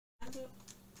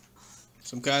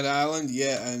Some kind of island,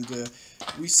 yeah, and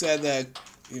we said that,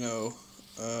 you know,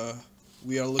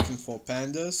 we are looking for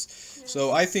pandas. Yeah.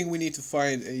 So I think we need to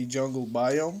find a jungle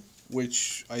biome,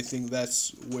 which I think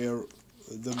that's where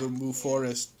the bamboo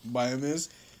forest biome is.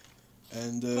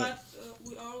 And but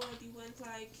we already went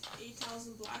like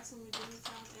 8,000 blocks and we didn't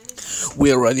find anything.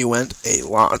 we already went a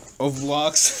lot of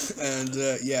blocks, and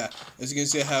yeah, as you can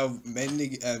see, I have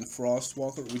Mending and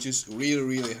Frostwalker, which is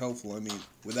really helpful. I mean,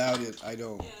 without it, I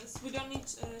don't. Yes, we don't need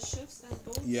ships and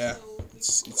boats. Yeah,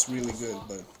 so it's really good,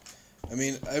 but I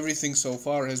mean, everything so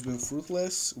far has been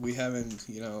fruitless. We haven't,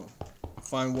 you know,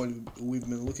 found what we've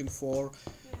been looking for,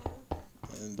 yeah.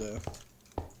 and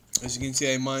as you can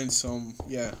see, I mined some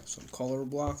color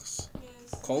blocks.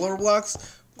 Yes. Color blocks,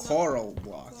 No. coral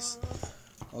blocks.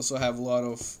 Also have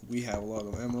we have a lot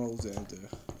of emeralds, and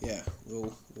yeah,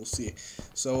 we'll see.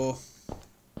 So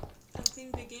I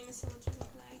think the game is a little bit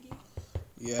laggy.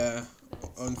 yeah,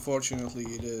 unfortunately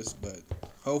it is, but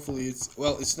hopefully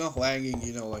it's not lagging,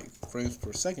 you know, like frames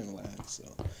per second lag, so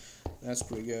that's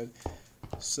pretty good.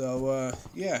 So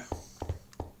yeah.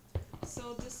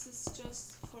 So this is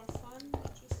just for fun,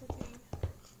 just looking.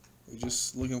 We're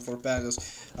just looking for pandas.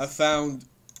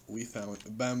 We found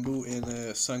bamboo in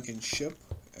a sunken ship,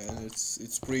 and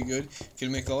it's pretty good. You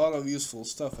can make a lot of useful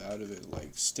stuff out of it,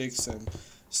 like sticks and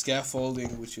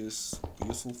scaffolding, which is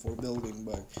useful for building.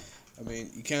 But I mean,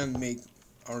 you can't make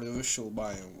artificial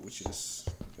biome, which is,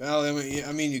 well,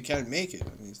 I mean you can't make it.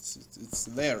 I mean, it's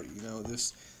there. You know,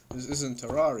 this isn't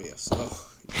Terraria, so.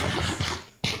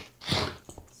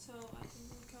 So I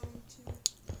think we're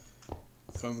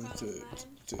Coming kind of land.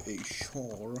 to a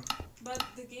shore. But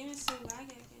the game is so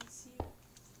laggy, I can't see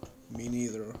it. Me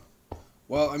neither.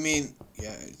 Well, I mean,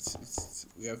 yeah, it's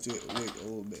we have to wait a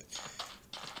little bit.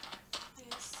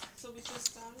 Yes. So we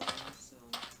just started. So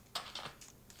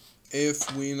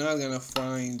If we're not gonna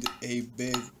find a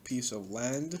big piece of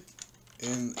land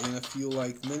in a few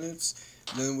like minutes,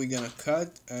 then we're gonna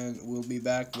cut and we'll be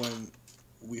back when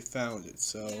we found it.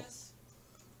 So yes.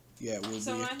 yeah, we'll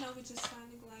So be right now we're just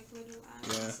finding like little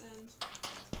islands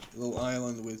and a little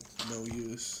island with no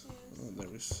use. yes.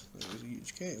 Oh, there's a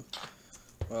huge cave.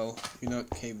 Well, we're not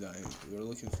cave diving. We're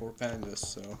looking for pandas.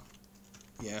 So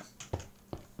yeah.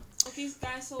 Okay,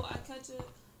 guys. So I cut it.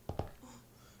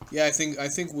 Yeah, I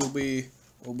think we'll be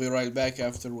right back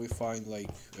after we find like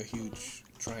a huge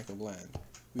tract of land.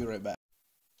 Be right back.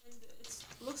 And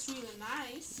it looks really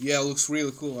nice. Yeah, it looks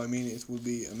really cool. I mean, it would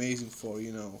be amazing for,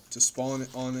 you know, to spawn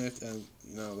on it, and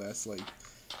you know that's like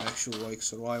actual like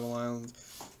survival island.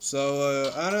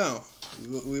 So I don't know.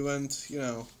 We went, you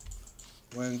know,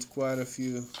 quite a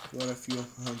few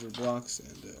hundred blocks,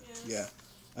 and Yes. yeah.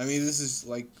 I mean, this is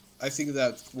like, I think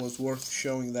that was worth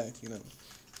showing that, you know,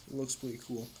 it looks pretty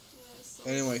cool. Yes, so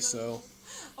Anyway, it's gonna- so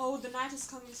Oh, the night is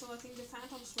coming, so I think the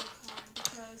phantoms will come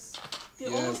because they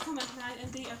Yeah. always come at night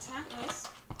and they attack us.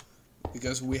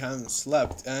 because we haven't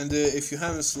slept, and if you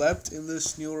haven't slept in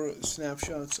this newer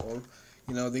snapshots, or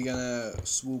you know, they're gonna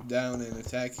swoop down and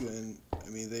attack you, and I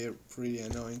mean they're pretty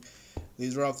annoying. They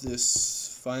drop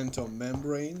this phantom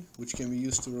membrane, which can be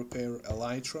used to repair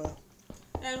elytra.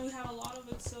 And we have a lot of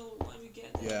it, so when we get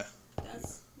it, Yeah,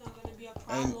 that's not gonna be a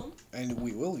problem. and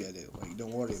we will get it. Like,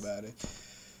 don't worry about it.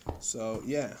 So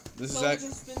yeah, this So is we've actually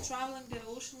just been traveling the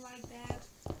ocean like that,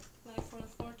 like for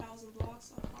 4,000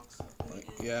 blocks approximately. like,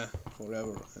 and yeah,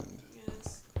 forever. And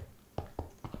yes.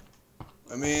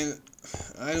 I mean,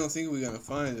 I don't think we're gonna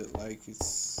find it. Like,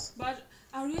 it's But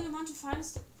I really want to find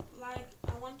like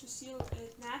I want to see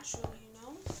it naturally, you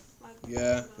know, like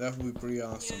yeah, that would be pretty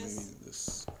awesome. Yes. I mean,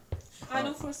 this. I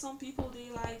know for some people they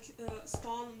like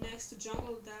spawn next to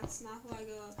jungle. That's not like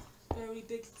a very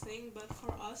big thing, but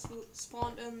for us we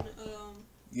spawned in.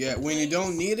 Yeah, when you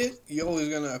don't need it, you're always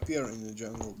gonna appear in the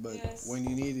jungle. But Yes. when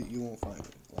you need it, you won't find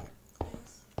it. Like,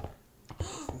 Yes.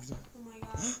 Oh my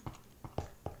god.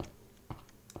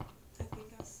 I think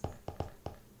I see.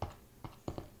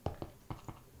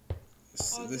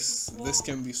 Oh, this is this swamp.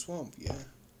 can be swamp. Yeah,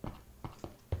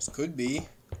 this could be.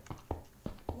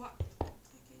 What? I can't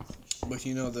see shit. But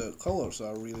you know the colors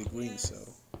are really green, Yes. so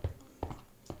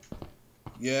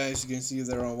yeah, as you can see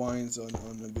there are vines on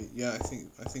the bit. Yeah, I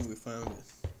think we found it.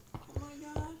 Oh my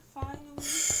god! Finally.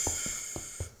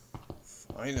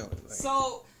 Finally, like,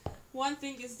 So one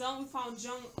thing is done. We found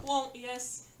jungle. Well,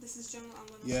 yes, this is jungle. I'm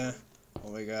gonna. yeah. say.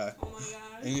 Oh my god. Oh my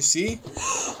god. And you see?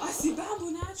 I see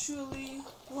bamboo naturally.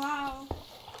 Wow.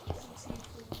 That's really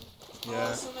cool. Yeah.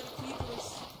 Oh, so many creepers.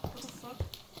 What the fuck?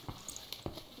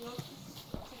 Look.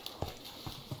 Okay.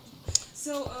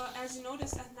 So, as you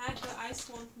noticed, at night the ice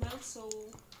won't melt, so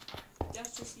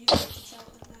that's just easier to tell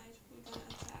at night. We're gonna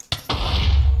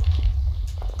attack.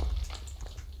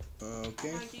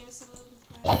 Okay. My game is a little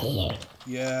bit bad.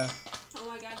 Yeah. Oh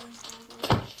my god, there's bamboo.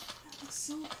 That looks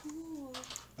so cool.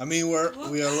 I mean,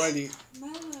 we already.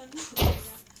 Melon. Oh my god,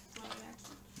 my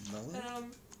reaction.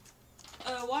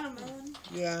 Melon. Watermelon.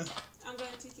 Yeah. I'm gonna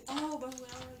take it. Oh, but we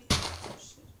already. Oh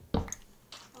shit.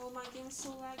 Oh, my game is so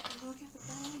laggy. Look at the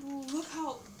bamboo. Look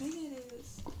how big it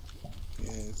is.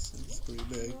 Yeah, it's pretty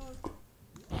big. Look.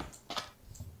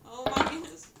 Oh my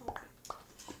goodness. Okay.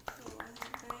 So I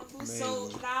have bamboo.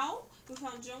 So now we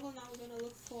found jungle. Now we're gonna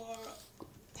look for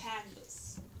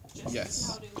pandas. Just Yes. to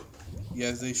see how they look like.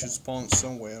 Yes, they should spawn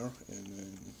somewhere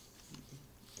in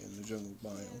the jungle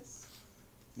biome. Yes.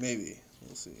 Maybe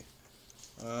we'll see.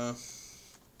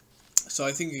 So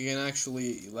I think you can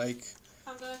actually like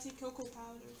I'm gonna take cocoa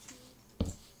powder too.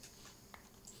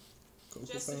 cocoa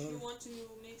Just powder. if you want to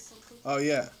make some cookies. Oh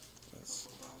yeah. Cocoa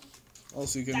powder.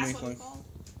 Also, you can That's make what like it's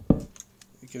called?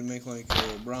 you can make like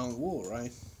brown wool,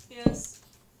 right? Yes.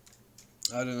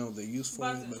 I don't know the use for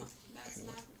But it, but that's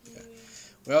anyway, not really.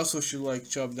 we also should like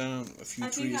chop down a few I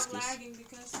think trees. I'm lagging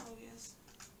because oh yes.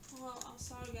 Well, I'm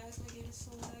sorry guys, my game is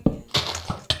so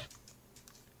laggy.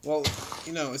 Well,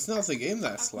 you know, it's not the game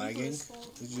that's I think lagging. it's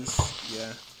fault. It's just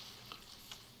yeah.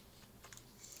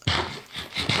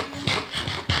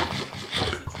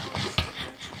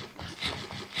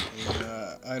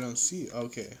 I don't see.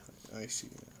 Okay, I see.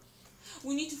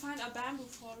 We need to find a bamboo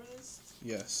forest.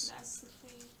 Yes. That's the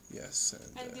thing. Yes,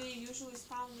 And they usually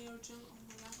spawn near jungle. Oh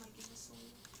my god, my game is so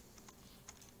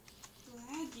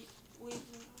laggy. Wait.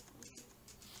 Okay.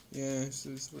 yeah,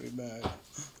 it's very bad.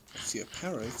 I see a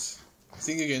parrot. I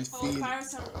think you can Oh, feed.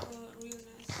 pirates are really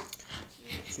nice.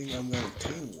 I think I'm gonna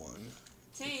tame one.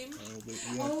 Tame? Yeah.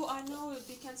 Oh, I know.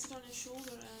 They can sit on his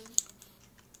shoulder and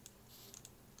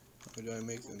How do I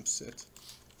make them sit?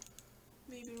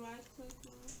 maybe right click.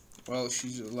 Well,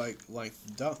 she's like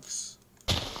ducks.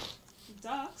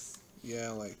 Ducks? Yeah,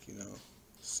 like you know,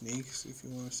 snakes if you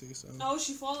want to say so. Oh,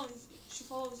 she follows. She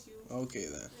follows you. Okay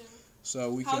then. Yeah.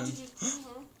 So we How can. did you tame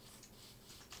her?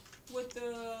 With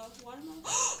the watermelon?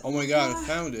 Oh my god, I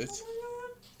found it.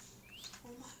 Oh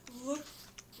my god. Oh my. Look,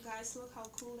 guys, look how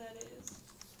cool that is.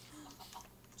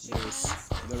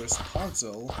 There's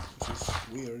puzzle, which is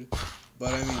weird,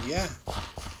 but I mean, yeah,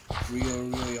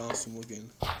 really awesome looking.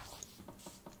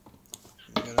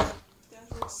 I'm gonna.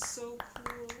 That looks so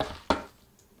cool.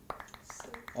 So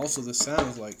cool. Also, the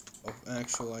sounds like of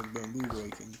actual like bamboo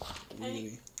breaking,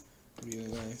 really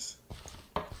nice.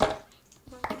 But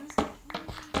where's the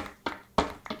hand?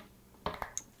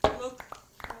 Look,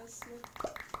 guys,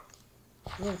 look.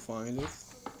 We'll find it.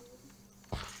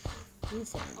 We'll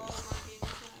find Oh, it. my game is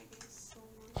lagging so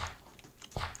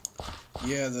much.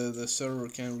 Yeah, the server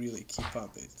can't really keep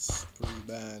up. It's pretty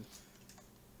bad.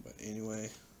 But anyway,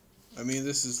 I mean,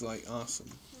 this is like awesome.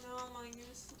 No, my game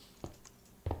is.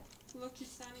 Look, you're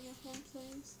standing at one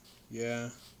place. Yeah,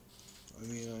 I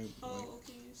mean, I'm Oh, like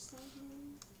okay, you're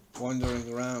standing.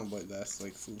 wandering around, but that's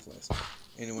like fruitless.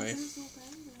 Anyway, There's no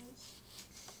pandas.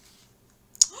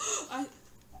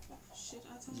 Shit,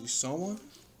 I thought. you saw one?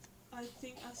 I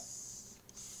think I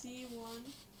see one.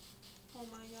 Oh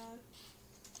my god.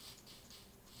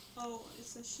 Oh,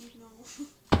 it's a sheep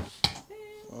now.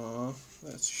 Aw,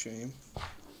 that's a shame.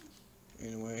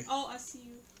 Anyway, Oh, I see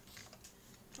you.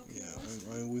 Okay,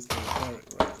 yeah, I'm with my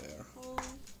parrot right there. Oh.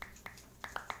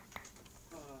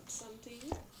 Something.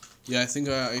 Yeah, I think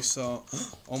I saw.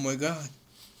 Oh my god,